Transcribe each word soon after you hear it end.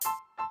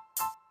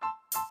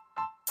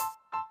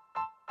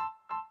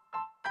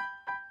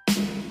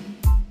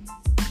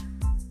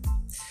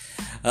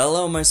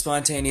Hello, my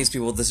spontaneous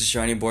people. This is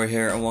Shiny Boy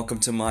here, and welcome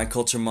to My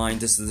Culture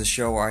Mind. This is the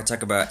show where I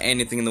talk about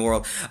anything in the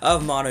world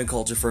of modern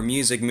culture, for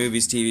music,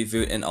 movies, TV,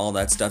 food, and all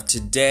that stuff.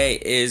 Today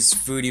is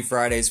Foodie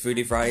Fridays.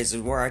 Foodie Fridays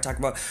is where I talk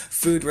about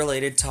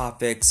food-related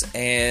topics,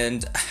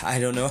 and I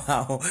don't know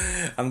how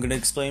I'm going to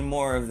explain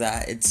more of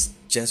that. It's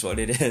just what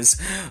it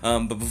is.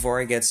 But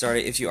before I get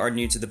started, if you are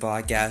new to the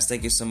podcast,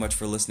 thank you so much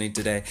for listening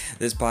today.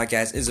 This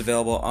podcast is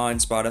available on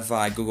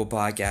Spotify, Google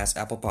Podcasts,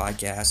 Apple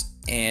Podcasts,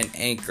 and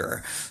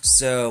Anchor.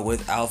 So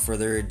without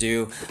further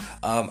ado,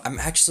 I'm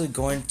actually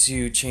going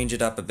to change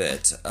it up a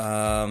bit.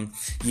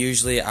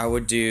 Usually I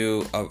would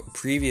do,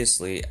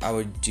 previously I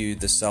would do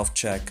the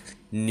self-check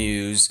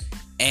news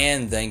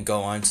and then go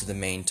on to the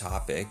main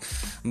topic.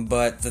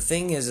 But the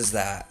thing is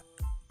that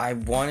I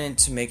wanted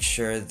to make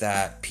sure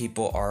that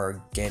people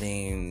are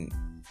getting,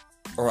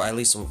 or at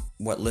least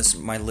what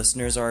my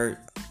listeners are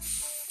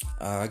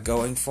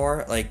going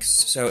for. Like,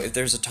 so if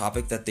there's a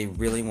topic that they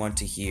really want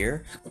to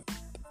hear,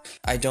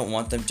 I don't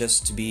want them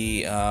just to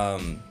be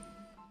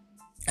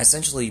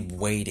essentially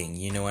waiting,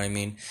 you know what I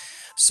mean?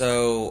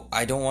 So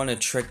I don't want to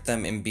trick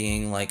them in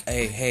being like,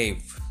 hey,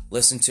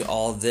 listen to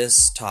all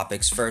this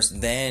topics first,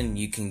 then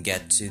you can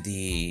get to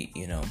the,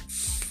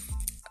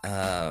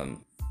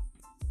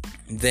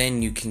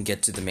 then you can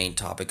get to the main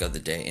topic of the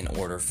day in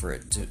order for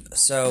it to.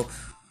 So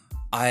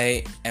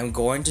I am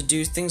going to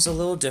do things a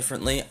little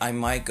differently. I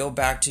might go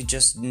back to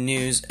just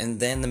news and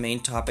then the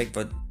main topic,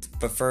 but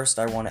first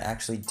I want to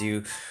actually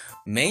do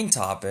main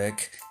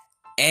topic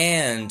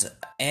and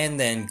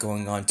then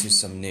going on to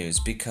some news,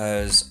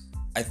 because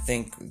I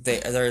think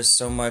there is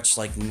so much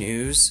like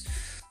news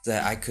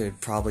that I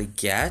could probably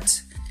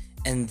get.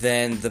 And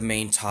then the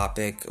main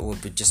topic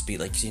would just be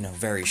like,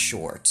 very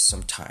short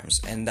sometimes.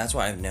 And that's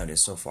what I've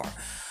noticed so far.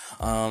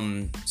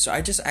 So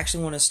I just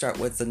actually want to start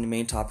with the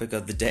main topic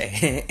of the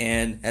day.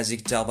 And as you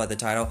can tell by the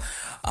title,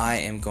 I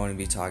am going to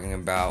be talking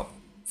about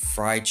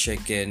fried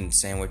chicken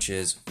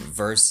sandwiches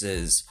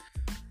versus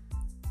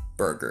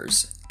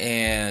burgers.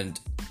 And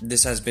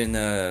this has been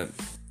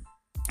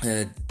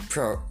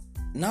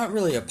not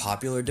really a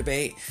popular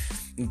debate,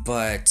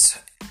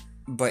 but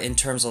in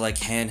terms of like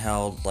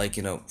handheld, like,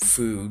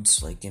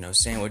 foods, like,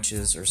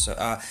 sandwiches or so,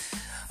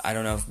 I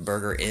don't know if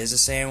burger is a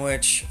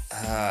sandwich.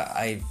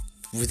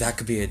 That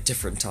could be a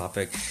different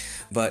topic,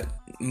 but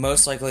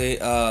most likely,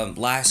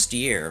 last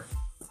year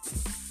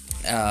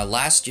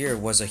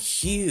was a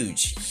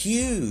huge,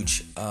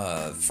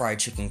 fried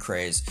chicken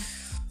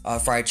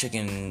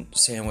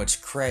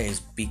sandwich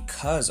craze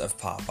because of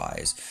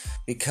Popeyes,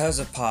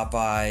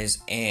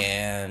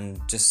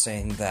 and just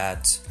saying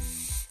that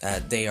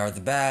they are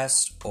the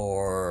best,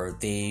 or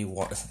they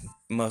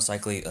most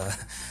likely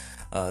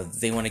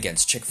they went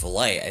against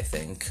Chick-fil-A. I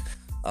think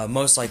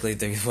most likely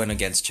they went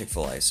against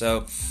Chick-fil-A.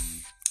 So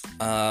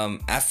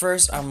at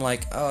first I'm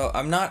like,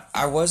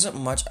 I wasn't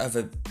much of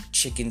a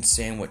chicken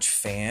sandwich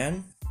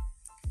fan,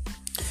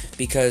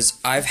 because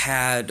I've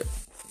had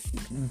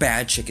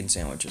bad chicken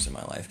sandwiches in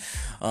my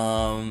life.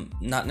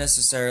 Not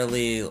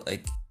necessarily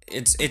like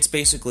it's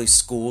basically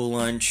school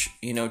lunch,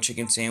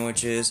 chicken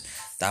sandwiches.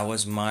 That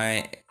was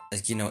my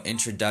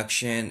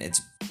introduction.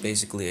 It's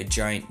basically a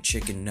giant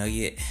chicken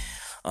nugget.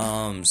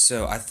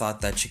 So I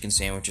thought that chicken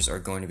sandwiches are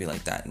going to be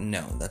like that.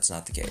 No, that's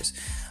not the case.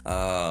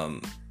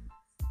 And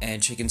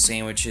chicken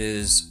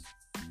sandwiches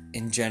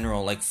in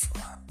general, like,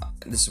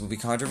 this would be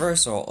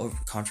controversial.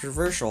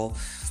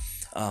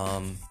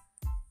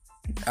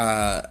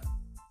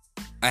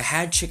 I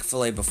had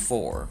Chick-fil-A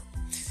before.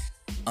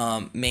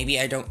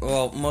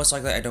 Most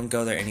likely I don't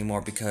go there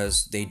anymore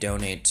because they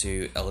donate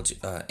to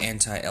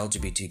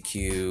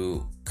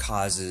anti-LGBTQ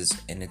causes,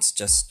 and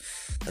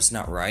that's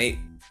not right.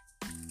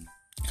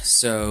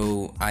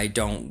 So I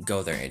don't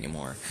go there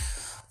anymore.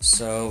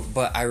 So,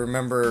 but I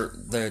remember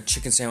the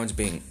chicken sandwich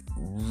being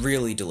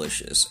really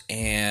delicious,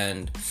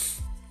 and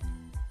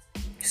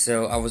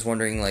so I was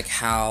wondering, like,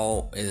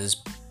 how is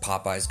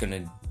Popeyes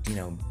gonna,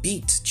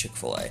 beat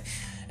Chick-fil-A?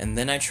 And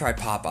then I tried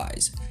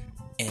Popeyes,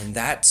 and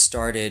that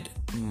started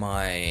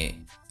my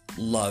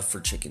love for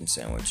chicken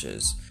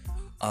sandwiches,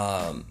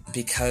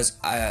 because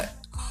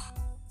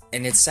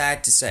and it's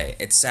sad to say,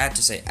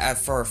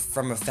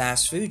 from a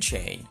fast food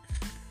chain,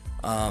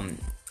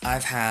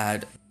 I've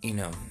had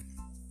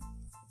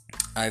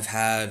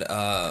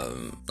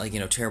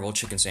terrible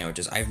chicken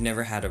sandwiches. I've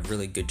never had a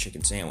really good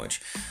chicken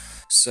sandwich.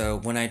 So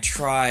when I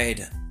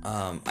tried,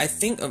 I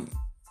think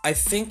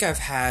I've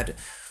had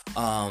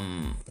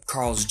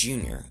Carl's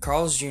Jr.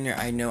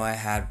 I know I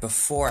had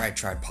before I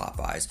tried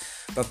Popeyes,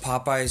 but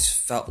Popeyes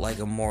felt like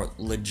a more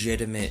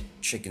legitimate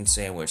chicken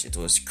sandwich. It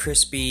was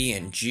crispy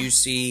and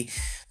juicy.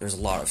 There's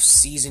a lot of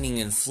seasoning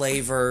and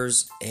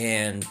flavors,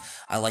 and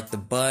I like the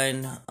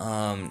bun,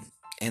 and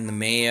the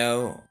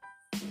mayo.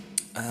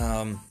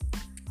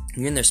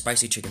 Even their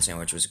spicy chicken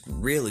sandwich was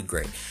really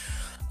great.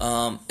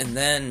 And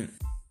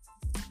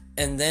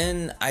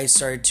then I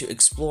started to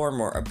explore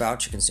more about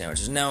chicken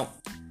sandwiches. Now,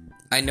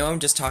 I know I'm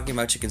just talking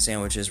about chicken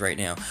sandwiches right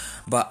now,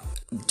 but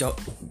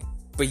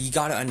you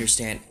gotta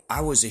understand,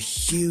 I was a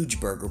huge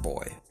burger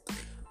boy.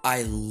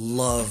 I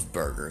love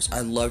burgers. I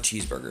love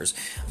cheeseburgers.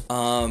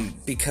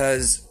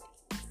 Because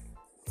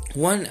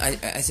one, I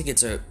think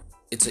it's an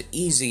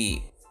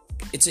easy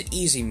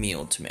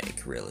meal to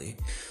make, really.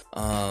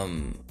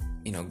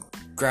 You know,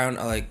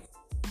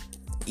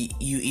 you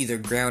either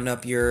grind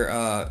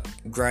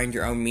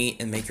your own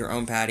meat and make your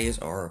own patties,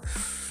 or,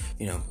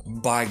 you know,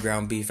 buy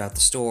ground beef at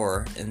the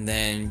store and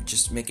then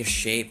just make a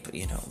shape,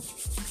 you know,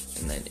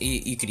 and then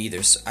you could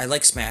either, I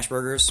like smash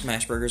burgers.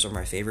 Smash burgers are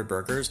my favorite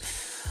burgers.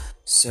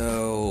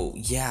 So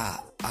yeah,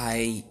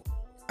 I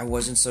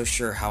wasn't so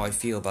sure how I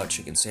feel about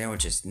chicken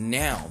sandwiches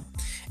now,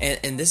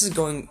 and this is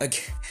going,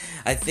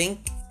 I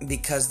think,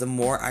 because the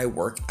more I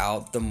work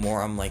out, the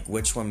more I'm like,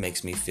 which one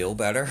makes me feel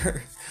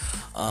better.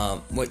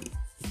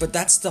 But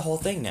that's the whole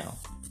thing now.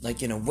 Like,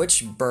 you know,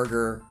 which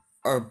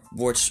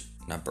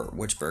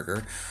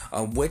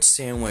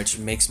sandwich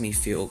makes me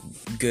feel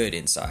good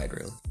inside,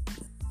 really.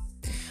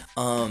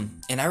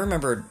 And I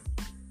remember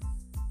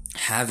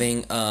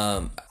having,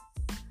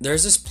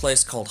 there's this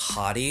place called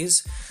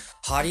Hottie's.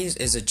 Hottie's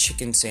is a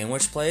chicken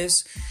sandwich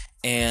place,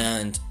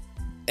 and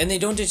they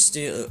don't just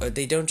do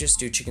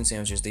chicken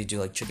sandwiches. They do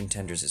like chicken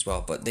tenders as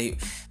well, but they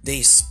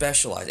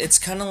specialize. It's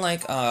kind of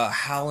like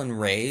Howlin'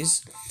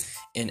 Ray's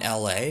in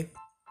LA.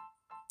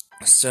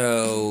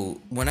 So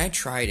when I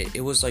tried it,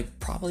 it was like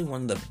probably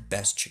one of the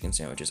best chicken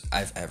sandwiches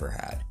I've ever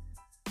had.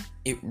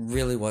 It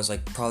really was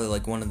like probably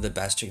like one of the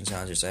best chicken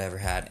sandwiches I ever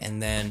had.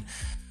 And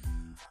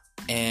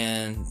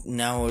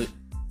now it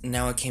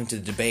came to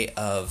the debate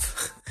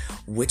of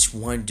which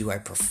one do I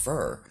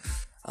prefer?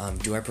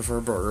 Do I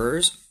prefer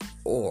burgers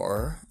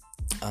or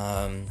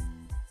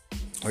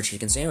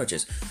chicken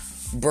sandwiches?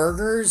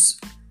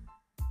 Burgers,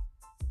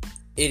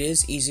 it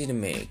is easy to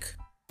make,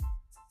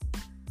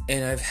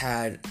 and I've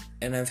had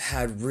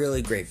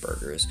really great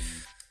burgers.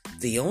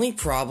 The only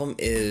problem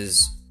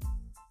is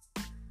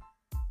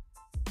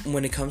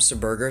when it comes to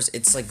burgers,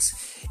 it's like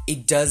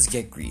it does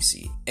get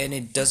greasy and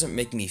it doesn't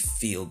make me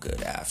feel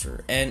good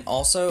after. And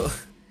also,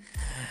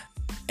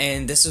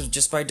 and this is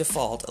just by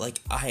default,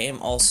 like I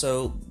am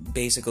also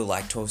basically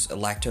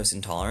lactose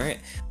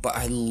intolerant, but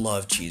I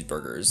love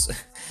cheeseburgers.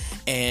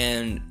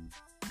 and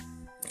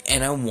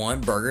I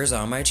want burgers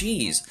on my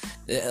cheese.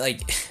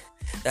 Like,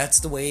 that's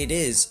the way it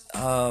is.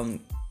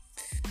 And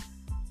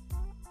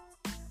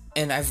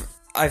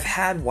I've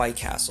had White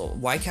Castle.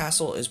 White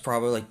Castle is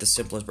probably like the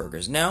simplest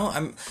burgers.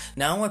 Now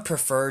I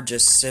prefer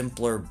just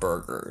simpler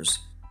burgers.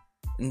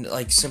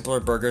 Like simpler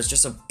burgers,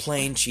 just a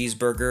plain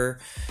cheeseburger,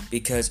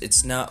 because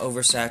it's not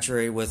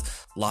oversaturated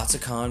with lots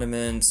of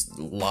condiments,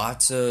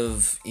 lots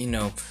of, you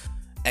know,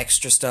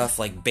 extra stuff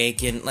like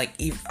bacon. Like,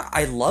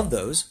 I love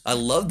those. I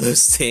love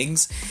those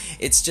things.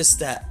 It's just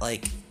that,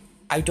 like,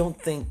 I don't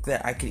think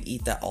that I could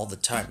eat that all the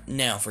time.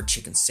 Now, for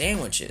chicken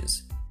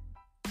sandwiches,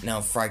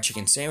 fried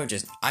chicken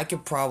sandwiches, I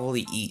could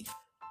probably eat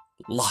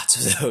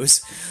lots of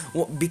those.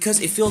 Well, because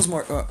it feels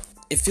more fresh.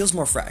 It feels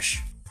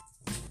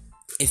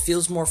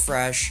more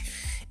fresh.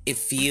 It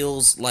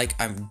feels like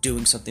I'm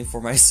doing something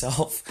for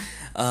myself.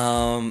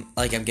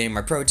 Like I'm getting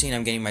my protein,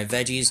 I'm getting my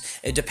veggies.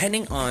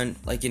 Depending on,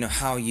 like, you know,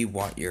 how you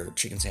want your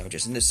chicken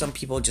sandwiches. And there's some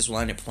people just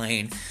want it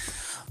plain.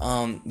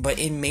 But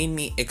it made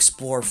me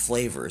explore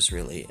flavors,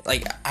 really.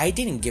 Like, I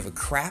didn't give a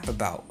crap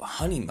about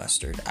honey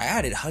mustard. I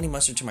added honey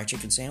mustard to my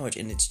chicken sandwich,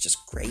 and it's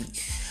just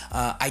great.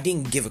 I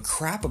didn't give a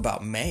crap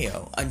about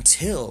mayo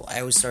until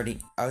I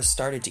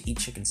started to eat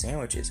chicken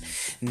sandwiches.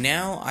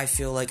 Now I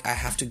feel like I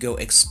have to go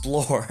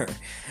explore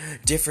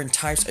different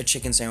types of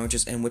chicken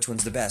sandwiches and which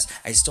one's the best.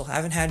 I still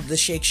haven't had the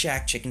Shake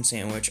Shack chicken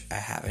sandwich. I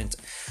haven't.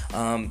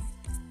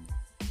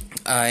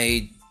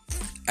 I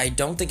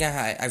don't think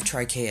I've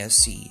tried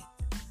KFC.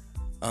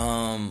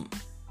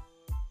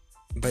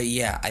 But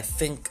yeah, I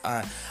think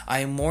I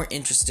am more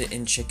interested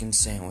in chicken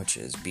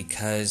sandwiches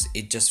because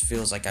it just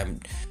feels like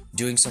I'm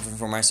doing something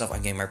for myself.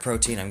 I'm getting my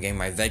protein, I'm getting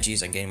my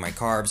veggies, I'm getting my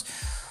carbs,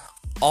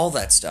 all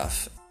that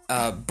stuff.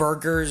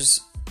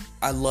 Burgers,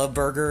 I love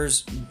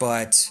burgers,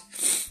 but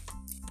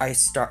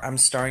I'm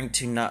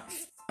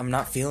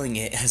not feeling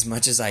it as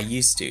much as I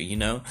used to, you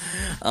know?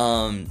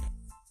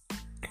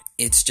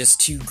 It's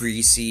just too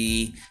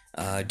greasy,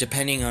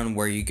 depending on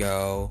where you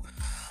go.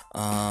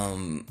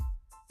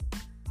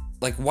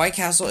 Like, White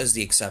Castle is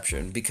the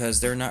exception because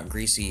they're not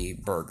greasy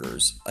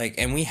burgers. Like,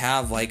 and we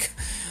have like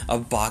a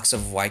box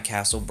of White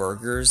Castle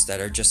burgers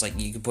that are just like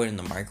you can put in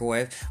the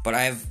microwave. But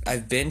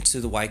I've been to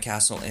the White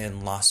Castle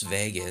in Las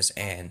Vegas,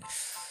 and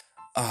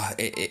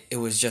it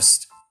was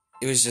just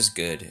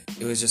good.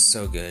 It was just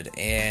so good.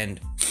 And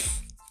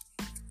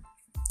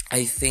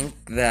I think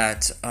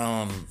that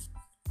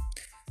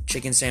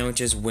chicken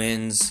sandwiches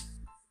wins.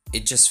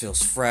 It just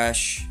feels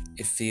fresh.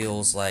 It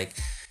feels like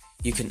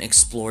you can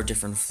explore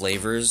different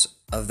flavors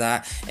of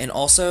that. And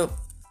also,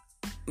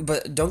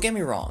 but don't get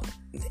me wrong,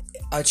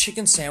 a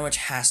chicken sandwich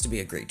has to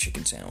be a great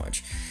chicken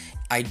sandwich.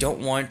 I don't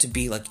want it to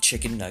be like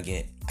chicken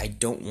nugget. I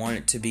don't want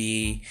it to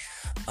be,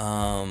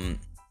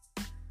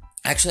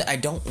 actually, I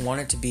don't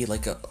want it to be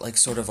like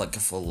sort of like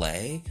a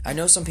fillet. I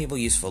know some people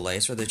use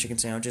fillets for their chicken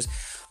sandwiches.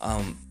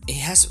 It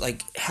has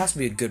to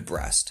be a good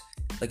breast.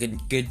 like a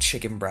good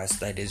chicken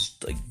breast that is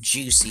like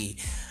juicy.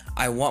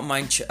 I want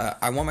my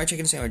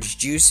chicken sandwich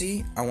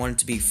juicy. I want it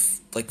to be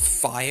like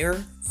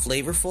fire,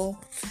 flavorful,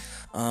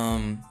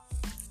 and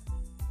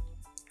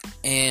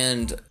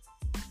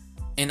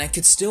I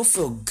could still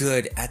feel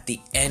good at the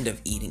end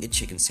of eating a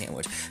chicken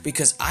sandwich,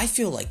 because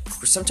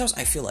sometimes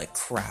I feel like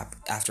crap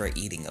after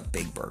eating a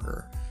big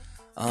burger.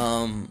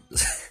 And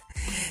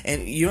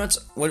you know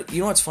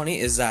what's funny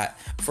is that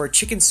for a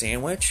chicken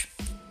sandwich,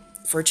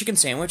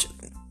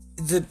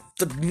 the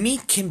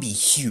meat can be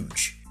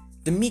huge.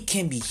 The meat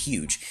can be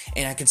huge,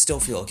 and I can still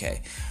feel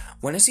okay.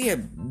 When I see a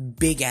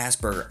big ass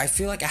burger, I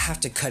feel like I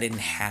have to cut it in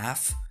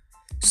half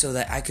so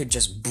that I could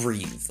just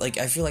breathe. Like,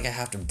 I feel like I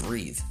have to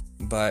breathe.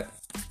 But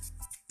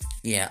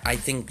yeah, I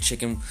think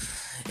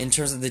in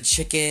terms of the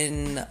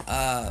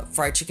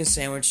fried chicken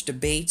sandwich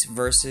debate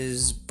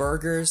versus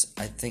burgers,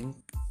 I think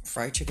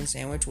fried chicken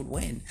sandwich would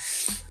win.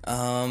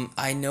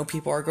 I know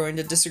people are going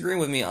to disagree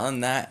with me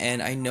on that,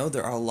 and I know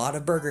there are a lot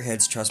of burger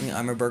heads. Trust me,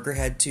 I'm a burger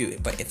head too.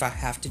 But if I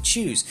have to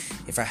choose,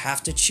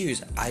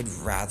 I'd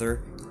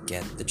rather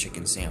get the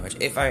chicken sandwich.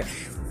 If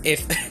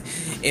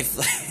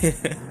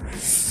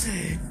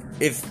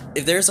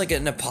there's like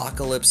an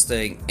apocalypse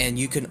thing and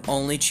you can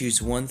only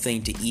choose one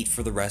thing to eat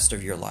for the rest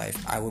of your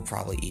life, I would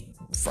probably eat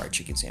fried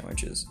chicken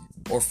sandwiches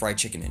or fried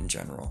chicken in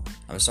general.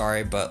 I'm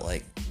sorry, but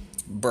like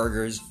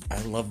burgers,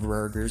 I love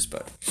burgers,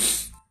 but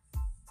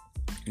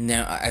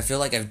now I feel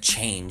like I've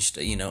changed,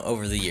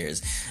 over the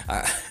years.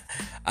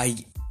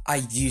 I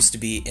used to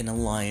be in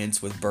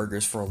alliance with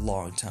burgers for a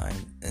long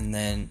time, and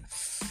then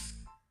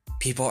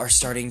people are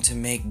starting to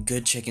make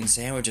good chicken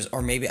sandwiches,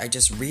 or maybe I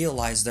just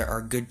realized there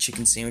are good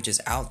chicken sandwiches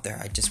out there.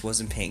 I just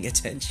wasn't paying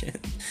attention.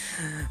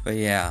 But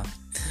yeah.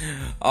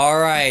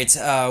 Alright,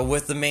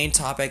 with the main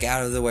topic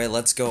out of the way,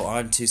 let's go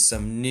on to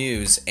some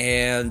news.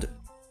 And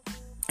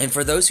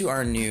for those who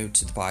are new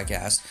to the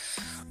podcast,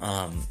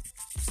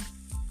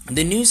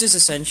 the news is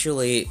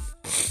essentially,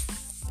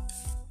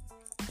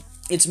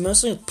 it's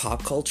mostly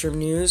pop culture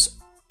news,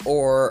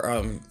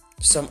 or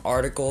some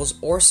articles,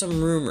 or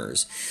some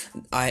rumors.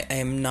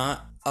 I'm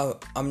not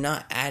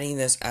adding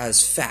this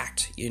as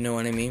fact, you know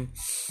what I mean?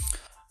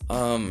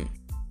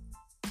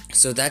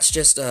 So that's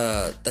just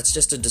a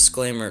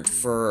disclaimer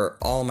for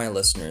all my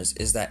listeners,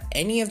 is that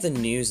any of the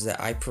news that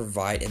I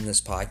provide in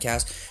this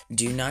podcast,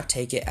 do not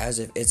take it as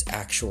if it's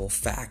actual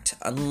fact,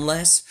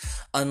 unless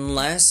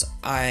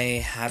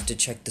I have to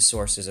check the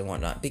sources and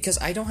whatnot,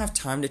 because I don't have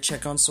time to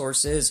check on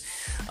sources.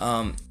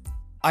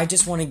 I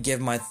just want to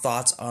give my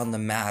thoughts on the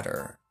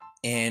matter,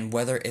 and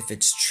if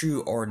it's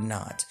true or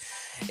not.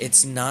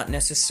 It's not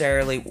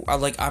necessarily,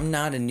 I'm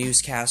not a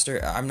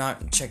newscaster. I'm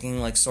not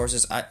checking,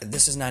 sources.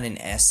 This is not an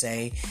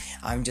essay.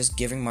 I'm just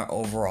giving my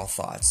overall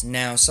thoughts.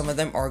 Now, some of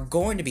them are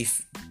going to be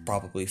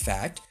probably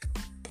fact.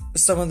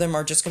 Some of them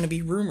are just going to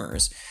be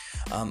rumors.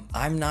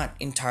 I'm not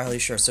entirely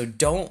sure. So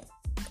don't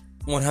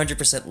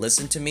 100%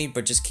 listen to me,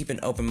 but just keep an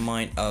open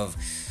mind of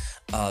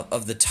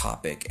the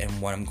topic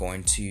and what I'm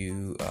going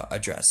to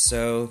address.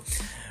 So,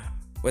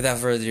 without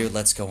further ado,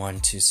 let's go on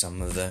to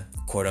some of the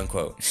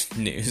quote-unquote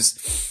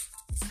news.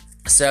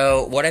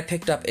 So, what I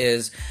picked up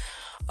is,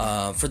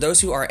 for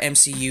those who are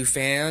MCU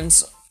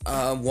fans,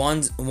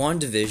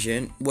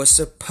 WandaVision was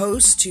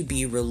supposed to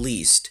be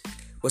released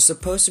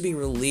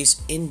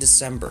in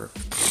December,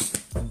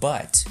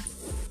 but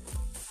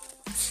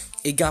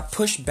it got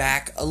pushed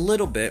back a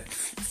little bit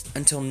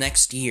until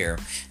next year.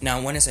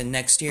 Now, when I say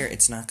next year,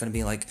 it's not going to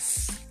be like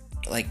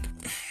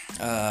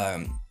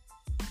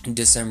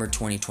December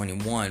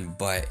 2021,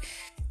 but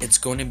it's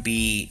going to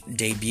be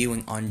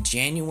debuting on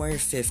January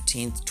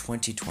 15th,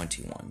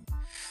 2021.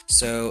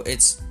 So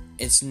it's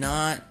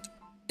not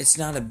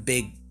a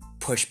big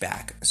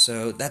pushback.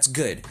 So that's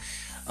good.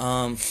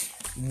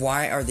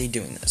 Why are they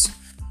doing this?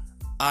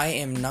 I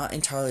am not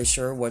entirely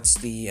sure what's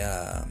the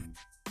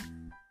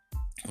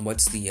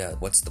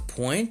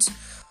point.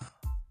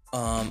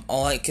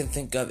 All I can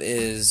think of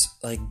is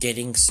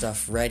getting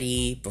stuff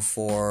ready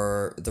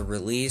before the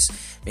release.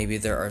 Maybe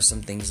there are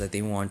some things that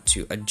they want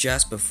to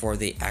adjust before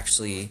they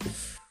actually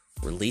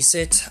release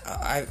it.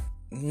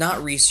 Not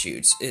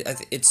reshoots.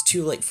 It's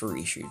too late for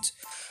reshoots.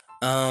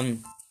 All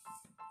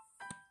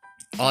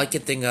I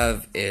can think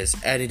of is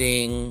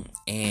editing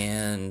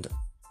and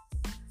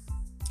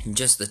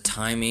just the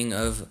timing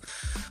of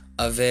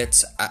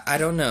it. I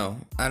don't know.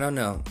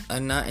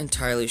 I'm not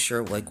entirely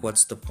sure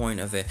what's the point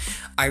of it.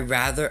 I'd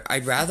rather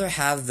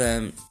have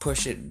them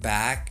push it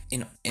back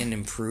and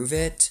improve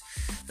it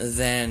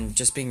than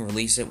just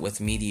release it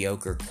with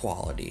mediocre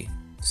quality.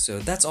 So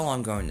that's all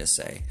I'm going to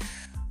say.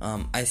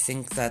 I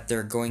think that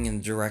they're going in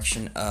the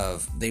direction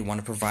of they want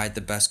to provide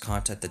the best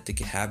content that they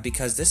can have,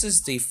 because this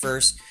is the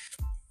first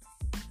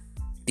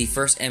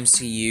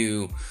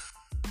MCU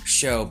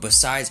show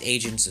besides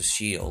Agents of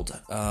S.H.I.E.L.D.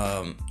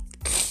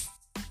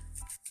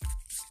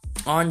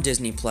 On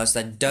Disney Plus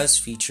that does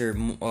feature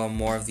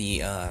more of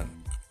the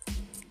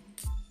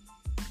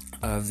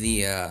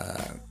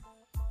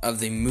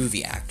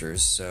movie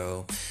actors.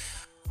 So,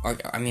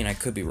 I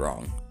could be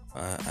wrong.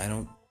 I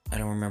don't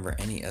don't remember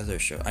any other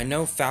show. I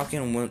know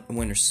Falcon and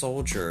Winter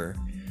Soldier,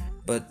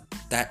 but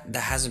that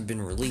hasn't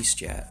been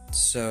released yet,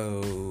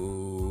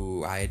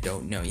 so I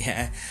don't know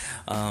yet.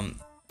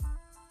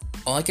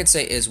 All I can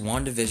say is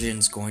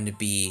WandaVision's going to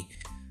be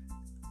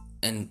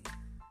a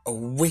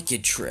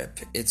wicked trip.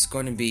 It's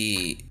going to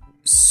be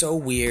so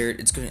weird.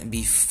 It's going to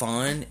be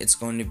fun. It's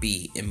going to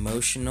be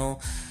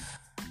emotional.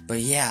 But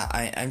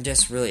yeah, I'm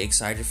just really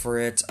excited for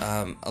it.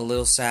 A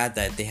little sad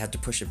that they had to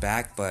push it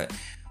back, but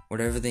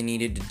whatever they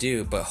needed to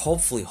do. But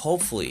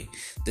hopefully,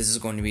 this is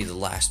going to be the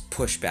last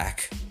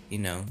pushback.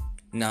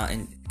 Not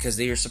because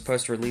they were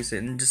supposed to release it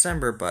in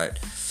December, but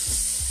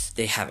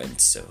they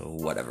haven't. So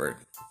whatever.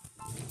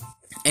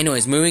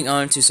 Anyways, moving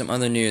on to some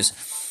other news.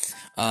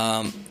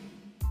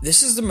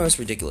 This is the most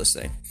ridiculous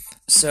thing.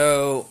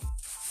 So,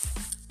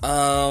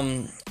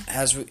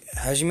 as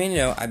you may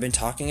know, I've been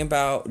talking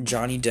about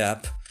Johnny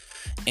Depp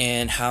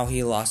and how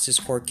he lost his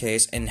court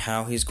case and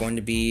how he's going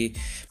to be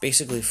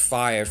basically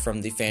fired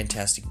from the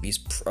Fantastic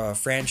Beasts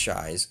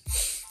franchise.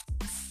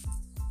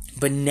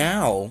 But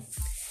now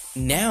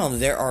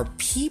there are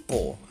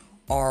people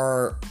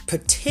are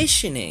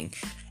petitioning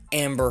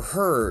Amber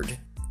Heard,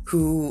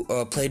 who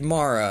played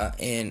Mara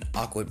in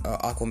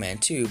Aquaman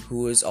 2,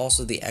 who is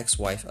also the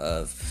ex-wife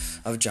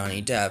of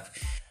Johnny Depp.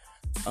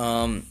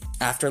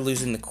 After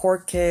losing the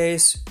court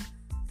case,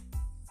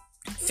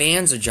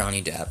 fans of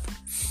Johnny Depp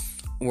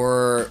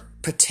were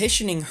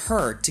petitioning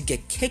her to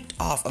get kicked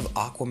off of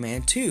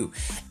Aquaman 2.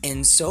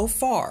 And so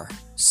far,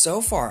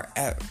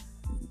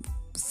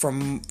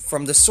 from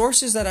the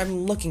sources that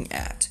I'm looking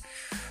at,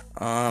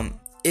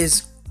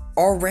 is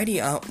already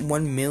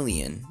 1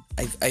 million,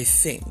 I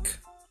think.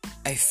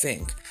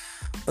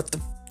 But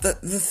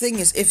the thing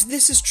is, if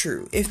this is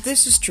true,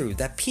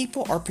 that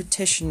people are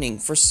petitioning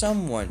for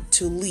someone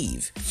to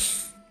leave,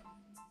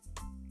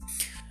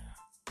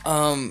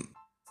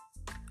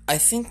 I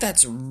think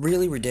that's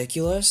really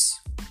ridiculous,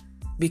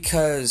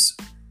 because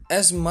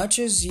as much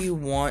as you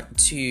want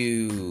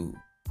to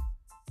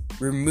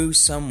remove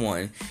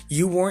someone,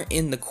 you weren't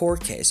in the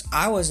court case.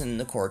 I was in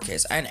the court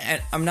case, and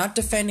I'm not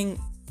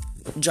defending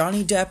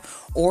Johnny Depp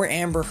or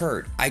Amber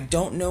Heard. I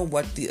don't know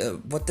what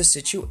the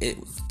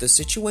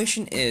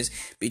situation is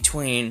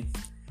between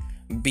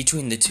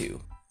the two,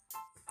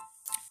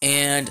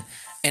 and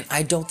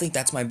I don't think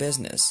that's my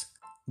business.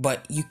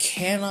 But you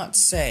cannot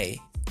say,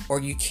 or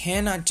you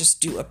cannot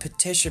just do a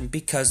petition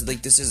because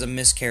this is a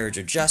miscarriage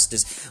of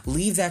justice.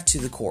 Leave that to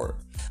the court.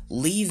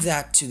 Leave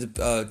that to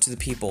the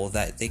people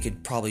that they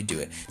could probably do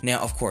it. Now,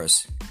 of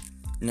course,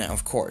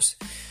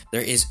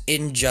 there is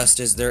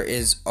injustice. There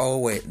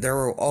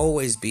will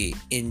always be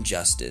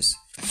injustice.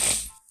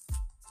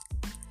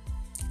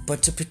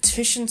 But to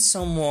petition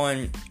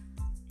someone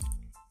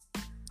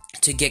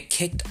to get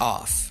kicked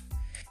off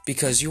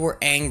because you were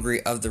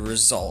angry of the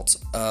result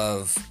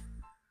of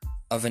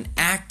an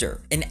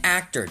actor.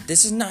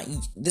 This is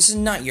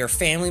not your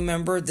family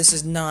member. This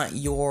is not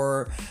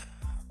your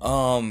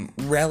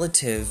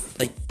relative.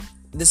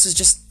 This is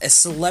just a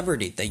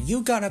celebrity that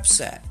you got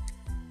upset.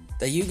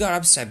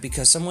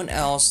 Because someone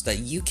else that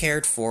you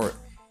cared for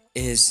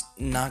is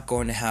not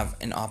going to have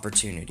an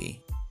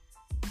opportunity.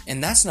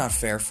 And that's not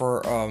fair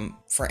for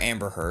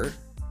Amber Heard.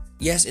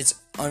 Yes, it's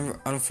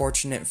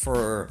unfortunate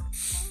for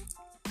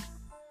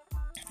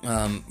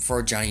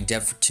Johnny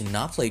Depp to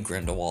not play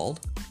Grindelwald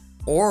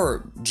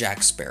or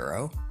Jack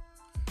Sparrow.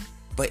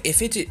 But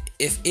if it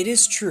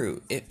is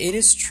true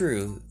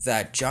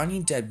that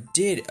Johnny Depp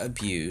did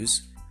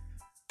abuse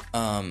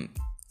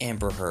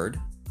Amber Heard,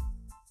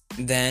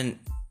 then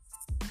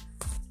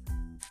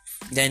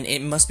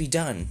it must be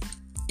done.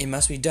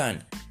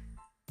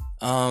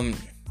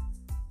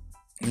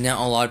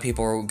 Now a lot of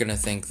people are gonna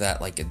think that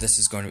this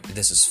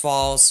is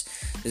false.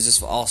 This is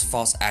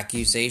false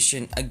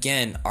accusation.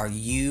 Again, are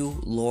you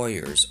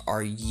lawyers?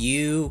 Are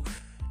you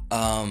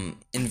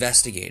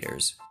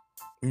investigators?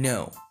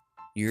 No,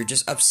 you're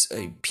just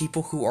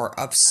people who are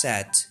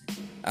upset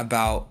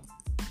about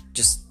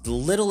just the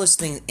littlest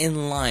thing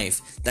in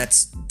life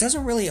that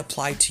doesn't really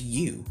apply to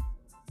you.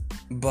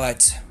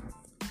 But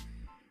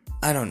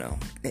I don't know.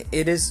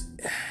 It is,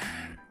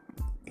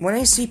 when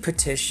I see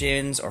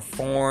petitions or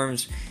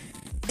forms,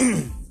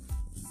 and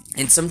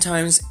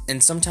sometimes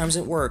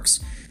it works.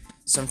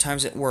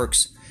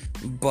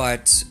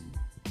 But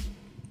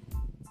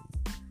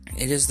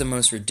it is the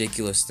most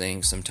ridiculous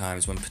thing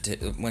sometimes when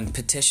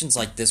petitions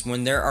like this,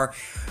 when there are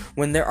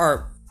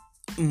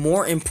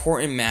more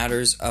important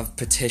matters of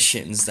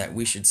petitions that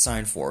we should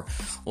sign for,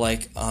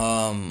 like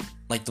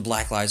the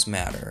Black Lives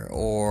Matter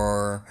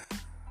or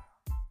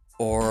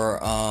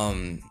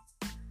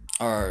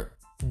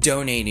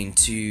donating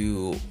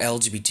to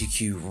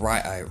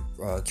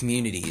LGBTQ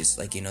communities,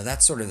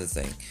 that sort of the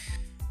thing.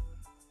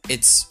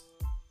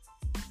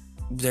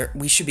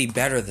 We should be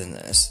better than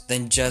this,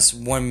 than just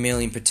 1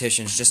 million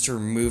petitions just to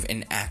remove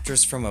an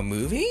actress from a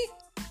movie.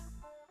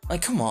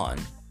 Come on,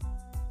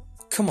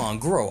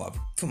 grow up.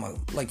 Come on,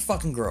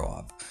 fucking grow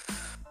up.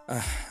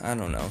 I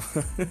don't know.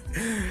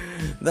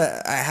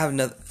 That I have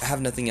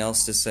nothing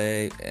else to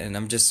say, and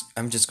I'm just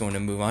going to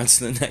move on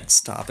to the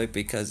next topic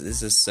because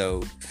this is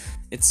so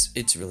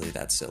it's really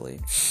that silly.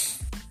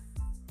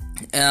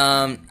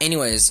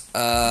 Anyways,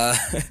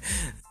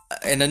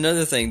 and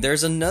another thing,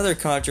 there's another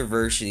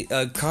controversy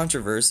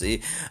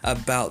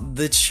about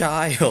the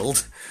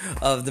child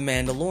of the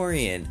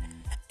Mandalorian,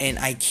 and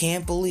I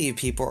can't believe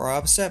people are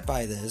upset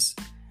by this.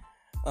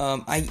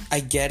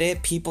 I get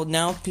it. People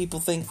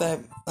think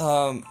that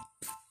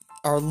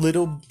our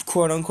little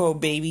quote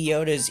unquote baby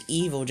Yoda is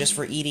evil just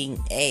for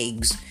eating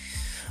eggs.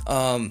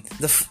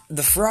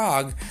 The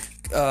frog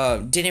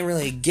didn't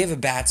really give a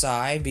bat's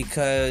eye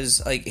because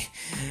the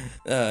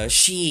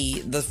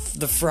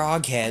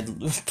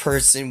froghead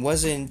person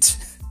wasn't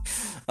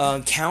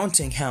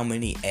counting how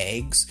many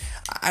eggs.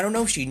 I don't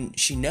know if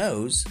she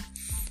knows,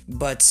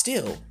 but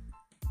still.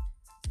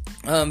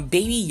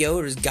 Baby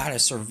Yoda's gotta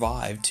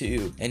survive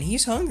too, and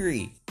he's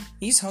hungry.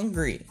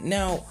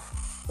 Now,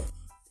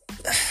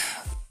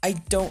 I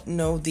don't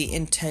know the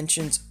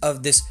intentions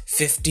of this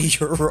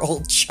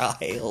 50-year-old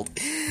child.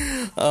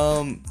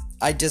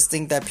 I just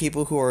think that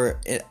people who are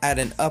at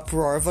an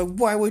uproar of like,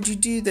 why would you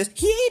do this?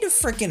 He ate a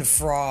freaking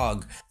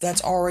frog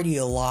that's already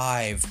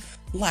alive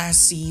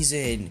last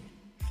season.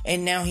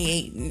 And now he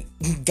ate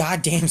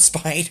goddamn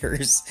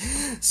spiders.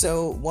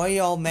 So what are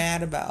y'all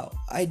mad about?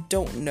 I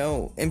don't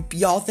know. And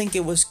y'all think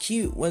it was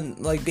cute when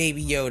like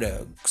Baby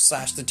Yoda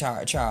 / the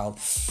child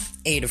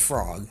ate a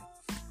frog.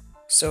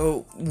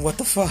 So what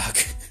the fuck?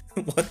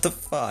 What the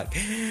fuck?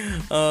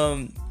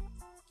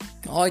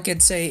 All I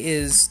can say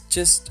is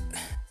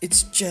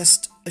it's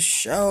just a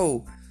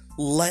show.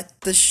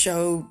 Let the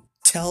show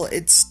tell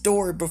its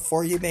story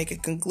before you make a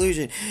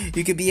conclusion.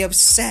 You could be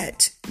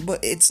upset,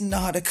 but it's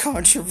not a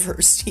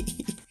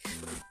controversy.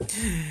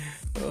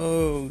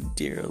 Oh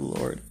dear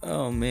Lord.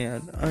 Oh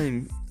man,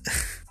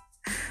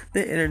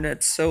 the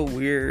internet's so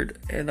weird,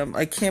 and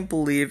I can't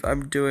believe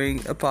I'm doing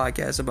a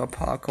podcast about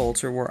pop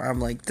culture where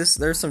I'm like,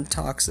 there's some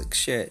toxic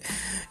shit,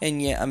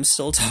 and yet I'm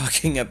still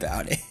talking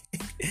about it.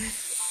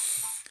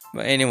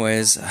 But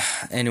anyways,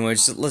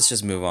 let's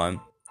just move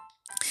on.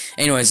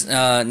 Anyways,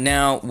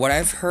 now what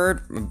I've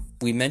heard,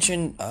 we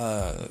mentioned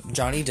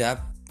Johnny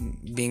Depp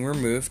being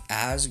removed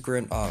as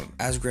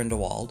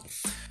Grindelwald,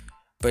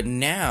 but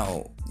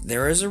now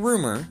there's a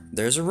rumor.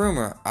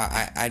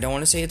 I don't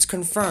want to say it's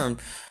confirmed,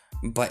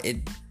 but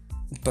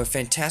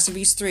Fantastic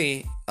Beasts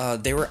 3,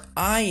 they were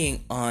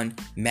eyeing on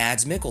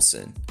Mads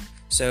Mikkelsen.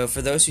 So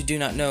for those who do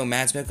not know,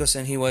 Mads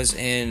Mikkelsen, he was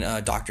in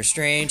Doctor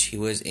Strange. He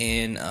was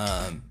in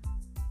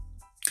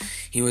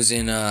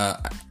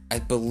I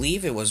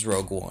believe it was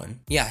Rogue One.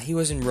 Yeah, he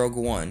was in Rogue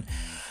One.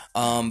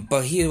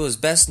 But he was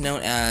best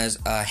known as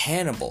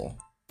Hannibal.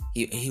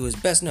 He was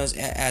best known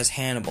as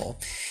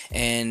Hannibal,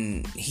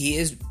 and he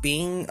is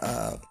being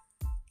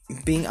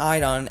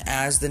eyed on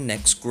as the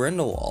next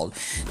Grindelwald.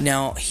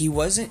 Now, he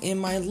wasn't in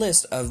my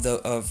list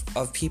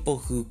of people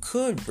who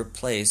could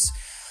replace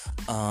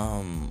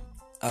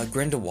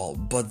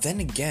Grindelwald, but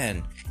then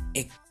again,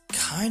 it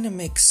kind of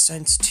makes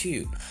sense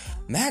too.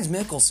 Mads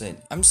Mikkelsen,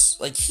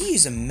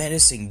 he's a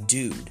menacing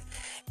dude,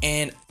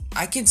 and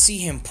I can see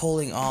him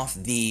pulling off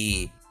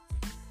the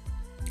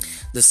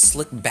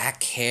slick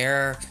back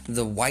hair,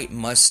 the white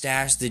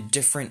mustache, the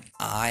different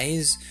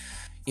eyes,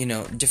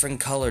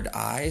 different colored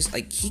eyes.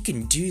 Like, he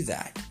can do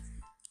that.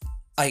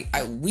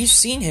 We've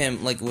seen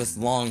him with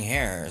long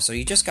hair, so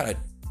you just gotta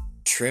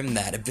trim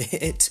that a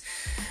bit.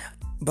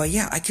 But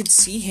yeah, I could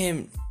see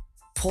him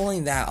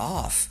pulling that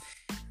off.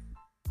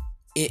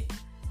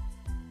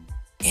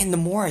 And the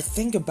more I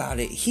think about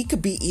it, he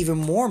could be even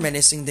more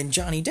menacing than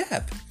Johnny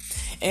Depp.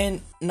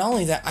 And not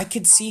only that, I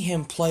could see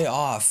him play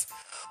off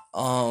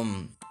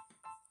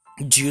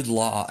Jude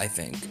Law, I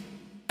think,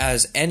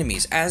 as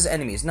enemies,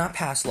 not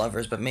past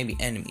lovers, but maybe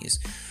enemies.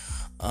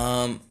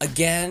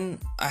 Again,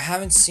 I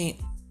haven't seen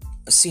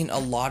a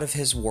lot of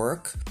his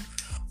work,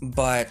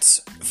 but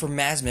for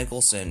Mads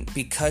Mikkelsen,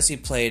 because he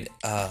played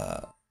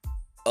a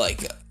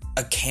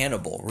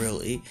cannibal,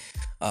 really,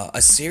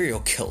 a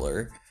serial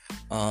killer,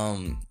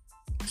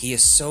 he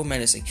is so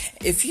menacing.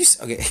 If you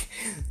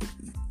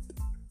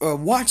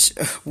watch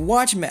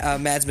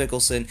Mads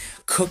Mikkelsen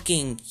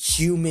cooking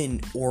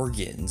human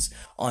organs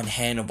on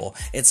Hannibal.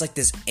 It's like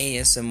this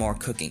ASMR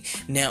cooking.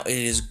 Now, it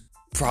is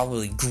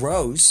probably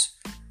gross,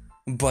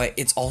 but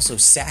it's also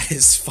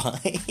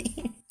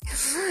satisfying.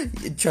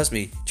 Trust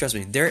me.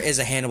 There is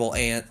a Hannibal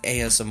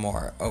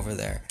ASMR over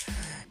there.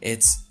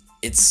 It's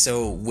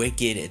so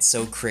wicked, it's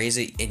so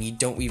crazy, and you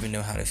don't even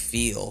know how to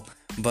feel.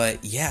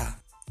 But yeah,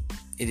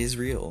 it is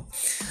real.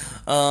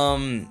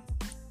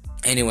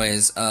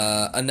 Anyways,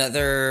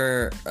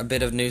 another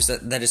bit of news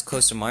that is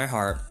close to my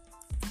heart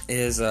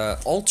is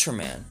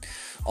Ultraman.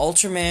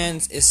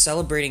 Ultraman is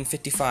celebrating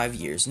 55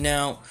 years.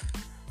 Now,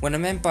 when I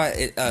meant by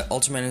it,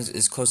 Ultraman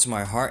is close to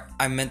my heart,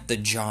 I meant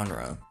the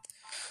genre.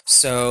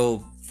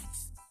 So,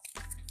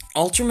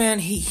 Ultraman,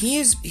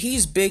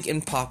 he's big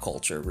in pop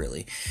culture,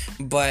 really,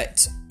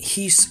 but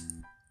he's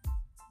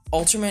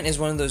Ultraman is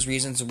one of those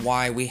reasons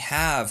why we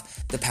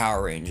have the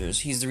Power Rangers.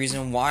 He's the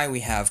reason why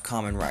we have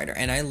Kamen Rider.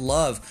 And I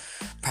love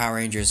Power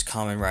Rangers,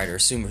 Kamen Rider,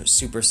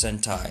 Super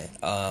Sentai,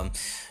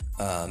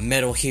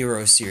 Metal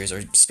Hero series,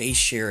 or Space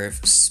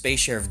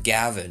Sheriff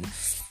Gavin.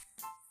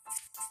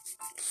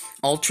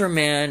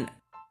 Ultraman,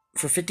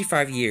 for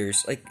 55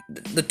 years, like,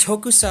 the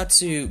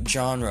tokusatsu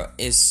genre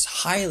is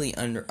highly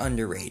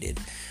underrated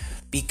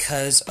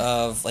because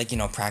of, like,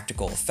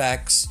 practical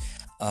effects,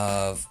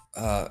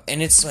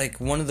 and it's like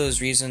one of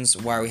those reasons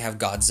why we have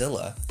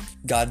Godzilla.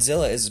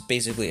 Godzilla is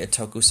basically a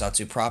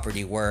tokusatsu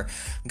property where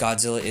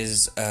Godzilla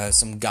is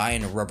some guy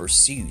in a rubber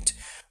suit,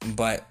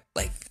 but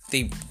like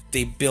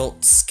they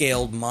built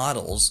scaled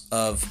models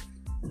of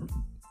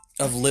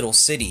little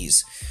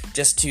cities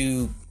just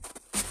to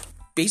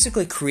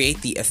basically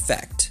create the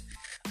effect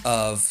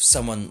of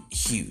someone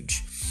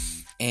huge.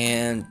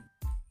 And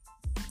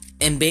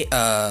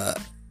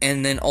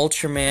then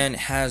Ultraman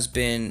has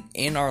been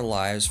in our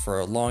lives for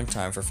a long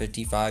time, for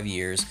 55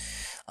 years.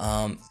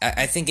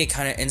 I think it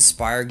kind of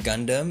inspired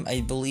Gundam,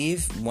 I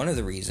believe, one of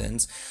the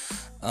reasons.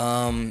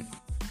 I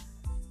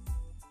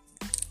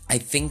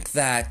think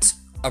that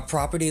a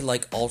property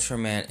like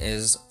Ultraman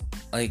is,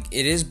 like,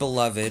 it is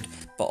beloved,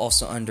 but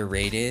also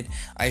underrated.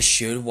 I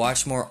should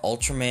watch more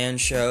Ultraman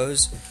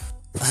shows,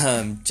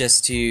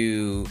 just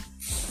to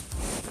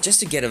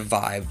get a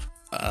vibe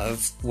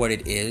of what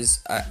it is.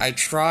 I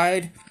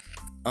tried...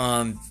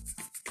 I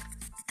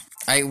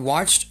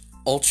watched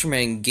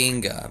Ultraman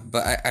Ginga,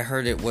 but I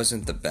heard it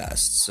wasn't the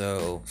best,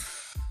 so,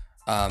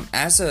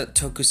 as a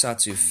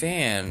tokusatsu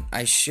fan,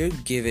 I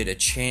should give it a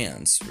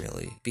chance,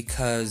 really,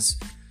 because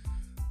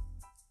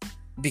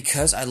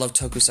I love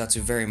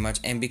tokusatsu very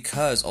much, and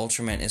because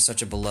Ultraman is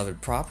such a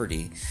beloved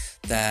property,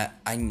 that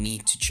I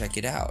need to check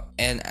it out,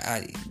 and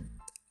I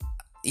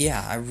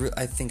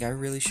think I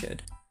really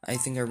should.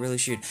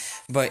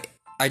 But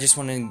I just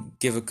want to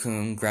give a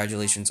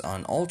congratulations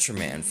on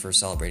Ultraman for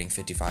celebrating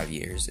 55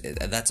 years.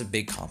 That's a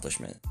big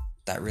accomplishment.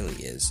 That really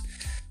is.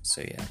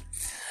 So yeah.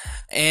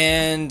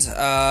 And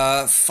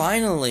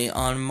finally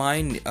on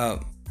my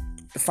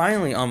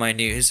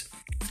news,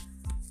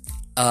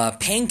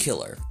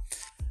 Painkiller.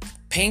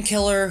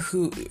 Painkiller,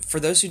 who, for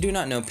those who do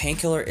not know,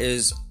 Painkiller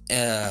is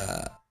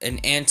an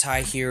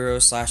anti-hero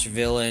 /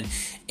 villain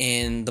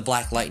in the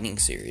Black Lightning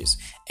series,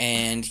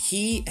 and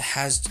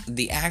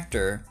the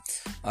actor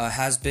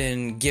has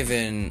been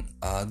given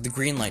the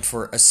green light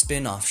for a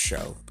spin-off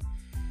show,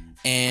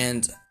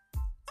 and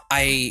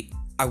I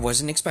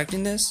wasn't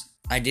expecting this.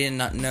 I did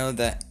not know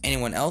that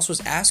anyone else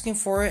was asking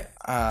for it,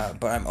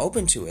 but I'm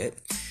open to it.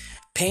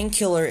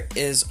 Painkiller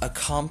is a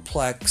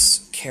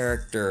complex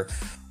character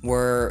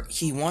where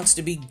he wants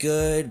to be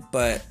good,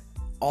 but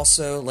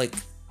also, like,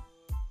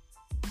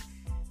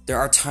 there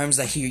are times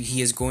that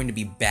he is going to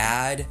be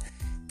bad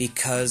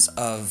because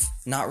of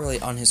not really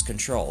on his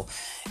control.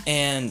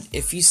 And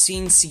if you've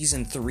seen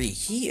season 3,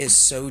 he is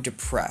so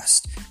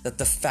depressed that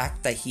the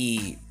fact that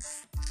he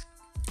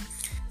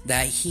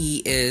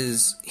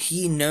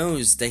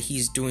knows that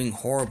he's doing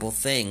horrible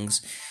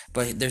things,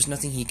 but there's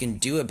nothing he can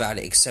do about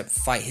it except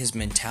fight his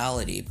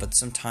mentality. But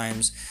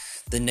sometimes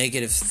the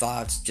negative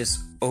thoughts just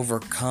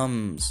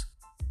overcomes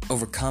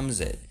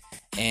it,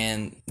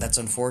 and that's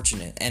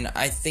unfortunate. And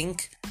I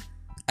think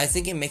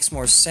it makes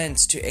more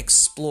sense to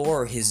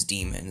explore his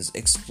demons,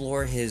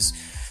 explore his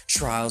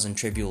trials and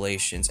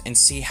tribulations, and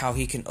see how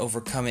he can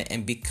overcome it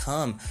and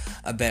become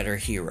a better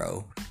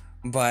hero.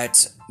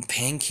 But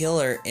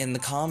Painkiller in the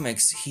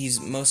comics, he's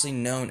mostly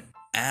known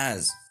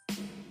as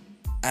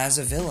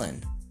a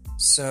villain.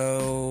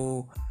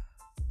 So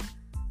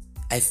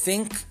I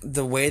think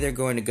the way they're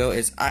going to go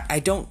is, I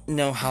don't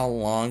know how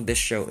long this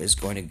show is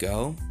going to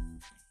go.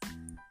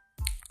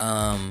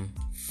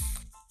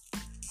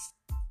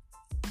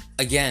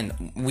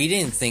 Again, we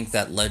didn't think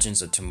that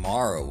Legends of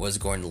Tomorrow was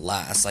going to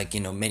last, like,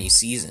 many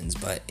seasons,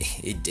 but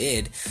it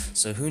did.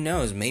 So who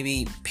knows?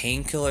 Maybe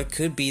Painkiller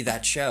could be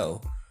that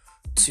show.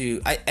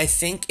 I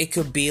think it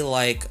could be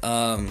like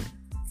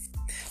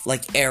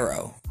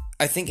Arrow.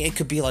 I think it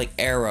could be like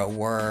Arrow,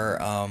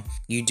 where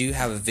you do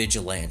have a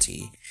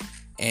vigilante,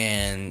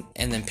 and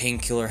then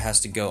Painkiller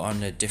has to go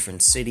on a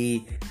different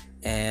city,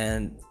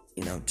 and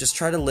just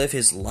try to live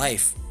his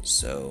life.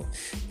 So,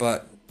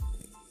 but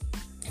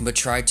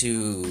try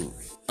to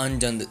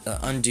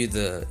undo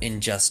the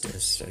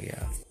injustice. So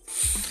yeah.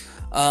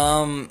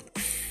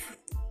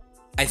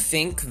 I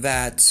think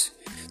that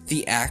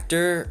the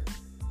actor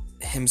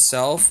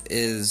himself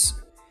is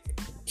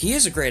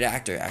a great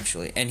actor,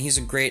 actually, and he's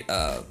a great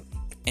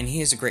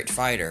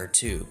fighter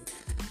too.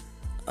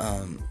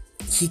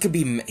 He could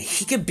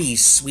be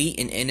sweet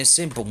and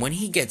innocent, but when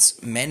he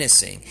gets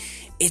menacing,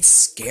 it's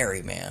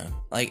scary, man.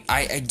 Like,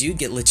 I do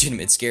get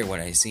legitimate scared when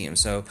I see him.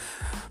 So,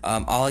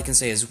 all I can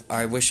say is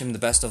I wish him the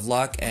best of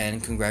luck,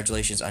 and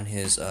congratulations on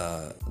his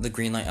the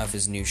green light of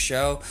his new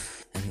show,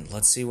 and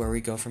let's see where we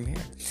go from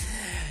here.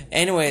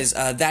 Anyways,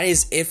 that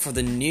is it for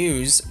the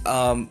news.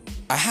 I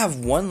have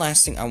one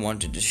last thing I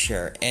wanted to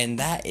share, and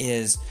that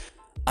is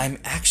I'm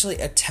actually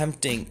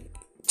attempting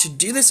to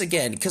do this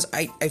again, because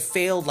I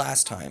failed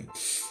last time.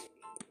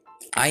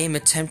 I am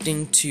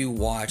attempting to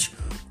watch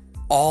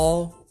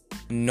all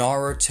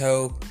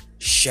Naruto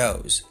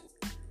shows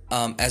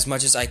as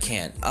much as I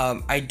can.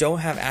 I don't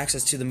have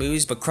access to the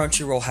movies, but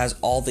Crunchyroll has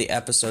all the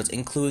episodes,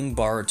 including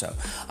Boruto.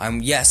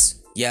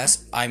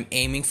 Yes, I'm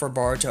aiming for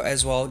Boruto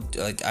as well.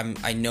 Like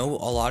I know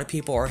a lot of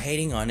people are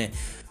hating on it,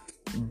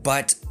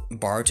 but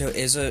Boruto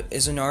is a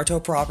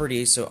Naruto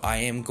property, so I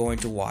am going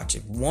to watch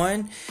it.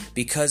 One,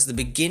 because the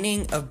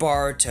beginning of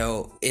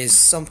Boruto is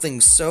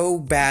something so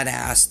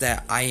badass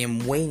that I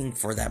am waiting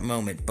for that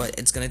moment, but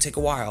it's going to take a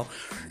while.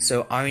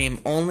 So I am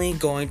only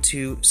going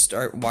to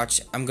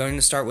I'm going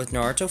to start with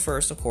Naruto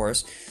first, of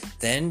course,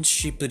 then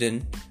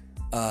Shippuden,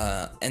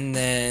 and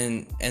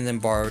then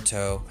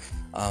Boruto.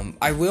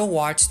 I will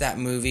watch that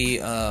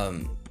movie.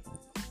 I've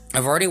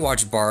already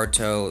watched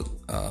Boruto,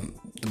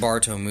 the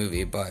Boruto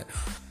movie, but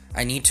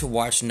I need to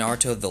watch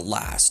Naruto the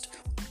Last.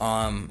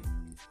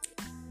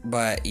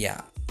 But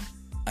yeah,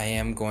 I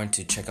am going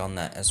to check on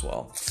that as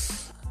well.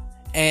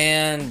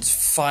 And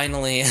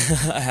finally,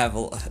 I have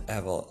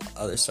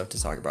other stuff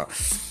to talk about.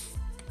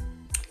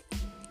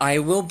 I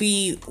will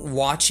be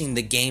watching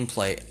the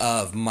gameplay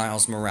of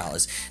Miles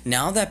Morales.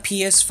 Now that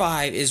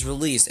PS5 is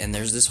released, and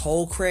there's this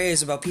whole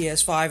craze about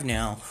PS5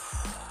 now,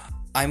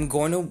 I'm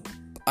going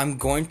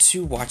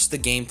to watch the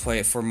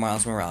gameplay for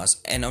Miles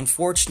Morales, and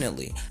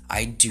unfortunately,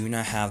 I do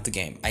not have the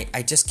game.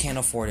 I just can't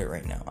afford it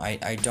right now.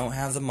 I don't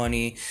have the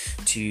money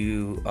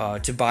to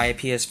buy a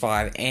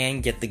PS5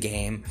 and get the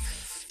game.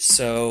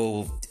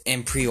 So,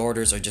 and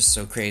pre-orders are just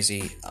so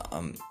crazy.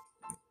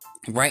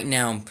 Right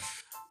now,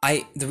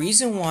 the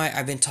reason why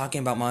I've been talking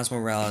about Miles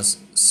Morales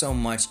so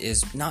much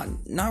is not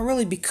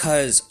really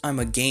because I'm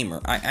a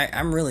gamer.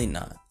 I'm really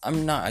not.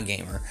 I'm not a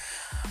gamer.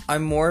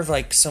 I'm more of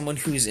like someone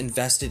who's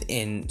invested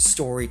in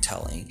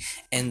storytelling,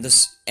 and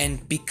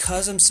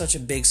because I'm such a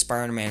big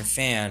Spider-Man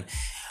fan,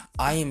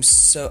 I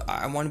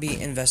want to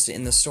be invested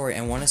in the story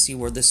and want to see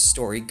where this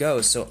story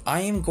goes. So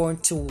I am going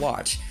to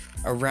watch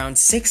around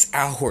 6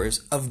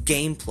 hours of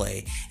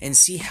gameplay and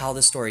see how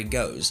the story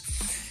goes,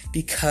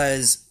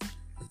 because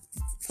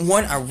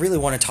one, I really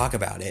want to talk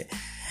about it,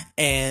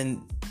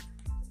 and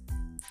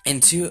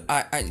two,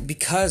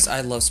 because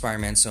I love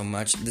Spider-Man so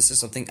much, this is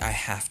something I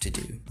have to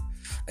do.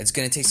 It's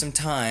going to take some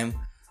time,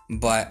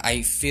 but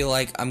I feel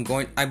like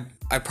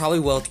I probably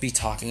will be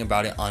talking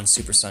about it on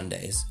Super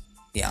Sundays.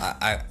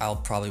 Yeah, I'll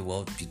probably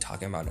will be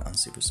talking about it on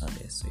Super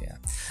Sundays, so yeah.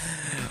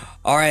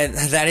 Alright,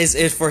 that is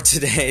it for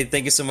today.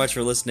 Thank you so much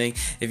for listening.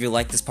 If you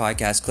like this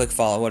podcast, click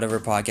follow whatever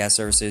podcast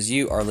services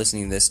you are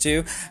listening to this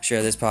to.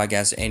 Share this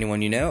podcast to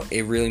anyone you know.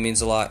 It really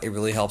means a lot. It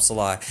really helps a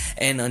lot.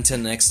 And until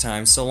next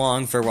time, so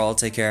long, farewell,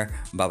 take care,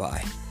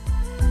 bye-bye.